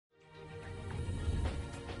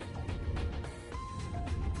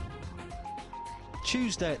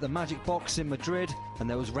Tuesday at the Magic Box in Madrid, and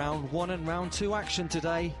there was round 1 and round 2 action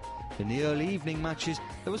today. In the early evening matches,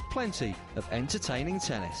 there was plenty of entertaining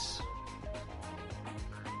tennis.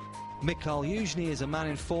 Mikhail Yuzhny is a man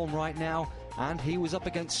in form right now, and he was up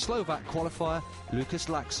against Slovak qualifier Lukas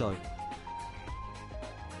Laxo.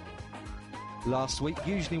 Last week,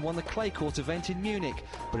 Yuzhny won the clay court event in Munich,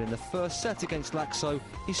 but in the first set against Laxo,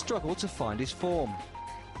 he struggled to find his form.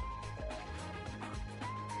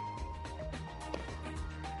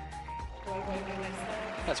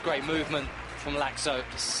 That's great movement from Laxo.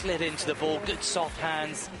 Slid into the ball, good soft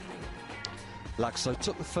hands. Laxo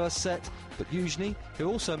took the first set, but Yuzhny, who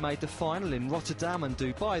also made the final in Rotterdam and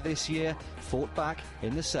Dubai this year, fought back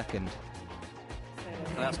in the second.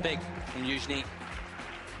 And that's big from Yuzhny.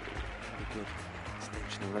 Very good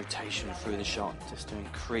extension and rotation through the shot, just to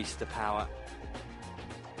increase the power.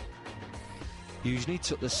 Yuzhny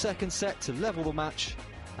took the second set to level the match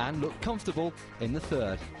and looked comfortable in the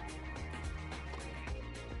third.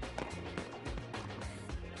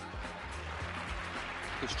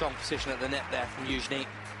 Good strong position at the net there from Yuzhny.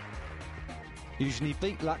 Yuzhny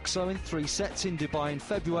beat Laxo in 3 sets in Dubai in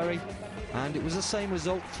February, and it was the same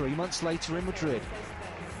result 3 months later in Madrid.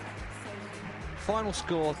 Final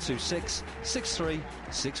score 2-6, 6-3,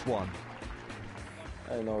 6-1.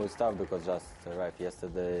 I know it's tough because just arrived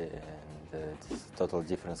yesterday and it's a total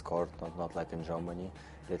different court, not like in Germany,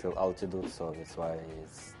 little altitude, so that's why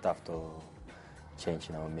it's tough to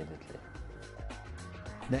change immediately.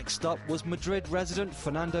 Next up was Madrid resident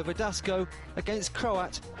Fernando Verdasco against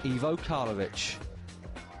Croat Ivo Karlovic.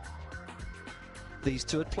 These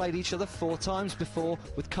two had played each other 4 times before,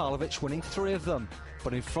 with Karlovic winning 3 of them.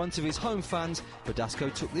 But in front of his home fans,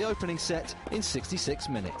 Verdasco took the opening set in 66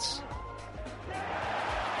 minutes.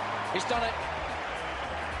 He's done it,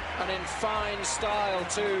 and in fine style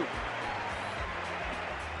too.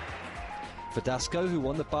 Verdasco, who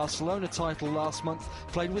won the Barcelona title last month,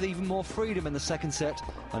 played with even more freedom in the second set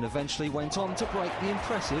and eventually went on to break the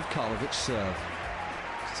impressive Karlovic serve.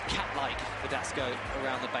 Just cat-like Verdasco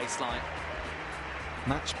around the baseline.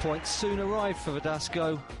 Match points soon arrived for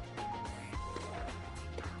Verdasco.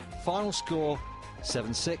 Final score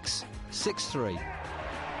 7-6, 6-3.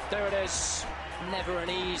 There it is. Never an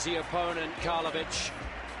easy opponent, Karlovic.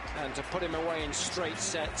 And to put him away in straight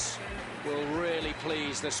sets will really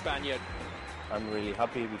please the Spaniard. I'm really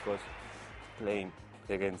happy because playing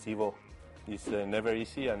against Ivo is never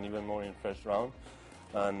easy, and even more in first round,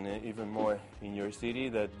 and even more in your city,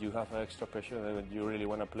 that you have extra pressure, that you really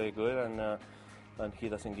want to play good, and he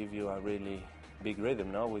doesn't give you a really big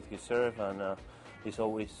rhythm now with his serve, and he's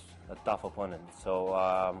always a tough opponent. So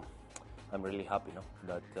I'm really happy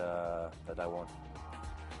that I won.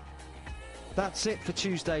 That's it for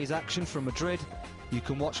Tuesday's action from Madrid. You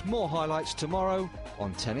can watch more highlights tomorrow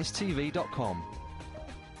on tennistv.com.